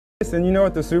Jason, you know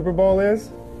what the Super Bowl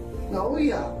is? Oh,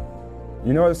 yeah.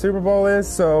 You know what the Super Bowl is?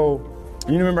 So,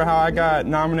 you remember how I got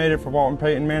nominated for Walton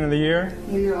Payton Man of the Year?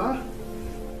 Yeah.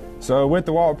 So with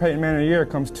the Walton Payton Man of the Year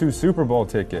comes 2 Super Bowl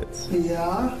tickets.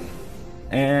 Yeah.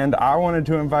 And I wanted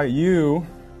to invite you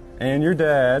and your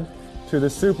dad to the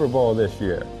Super Bowl this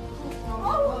year.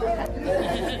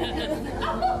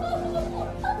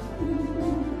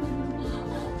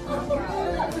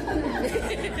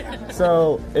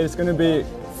 So it's going to be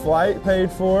flight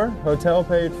paid for, hotel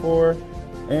paid for,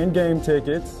 and game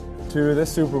tickets to the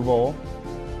Super Bowl.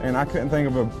 And I couldn't think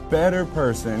of a better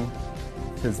person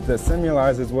that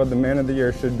symbolizes what the Man of the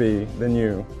Year should be than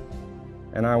you.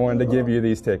 And I wanted to give you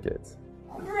these tickets.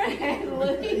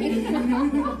 Bradley!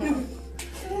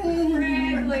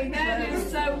 Bradley, that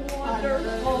is so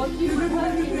wonderful. You were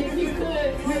lucky if you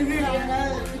could.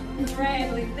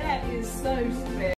 Bradley, that is so special.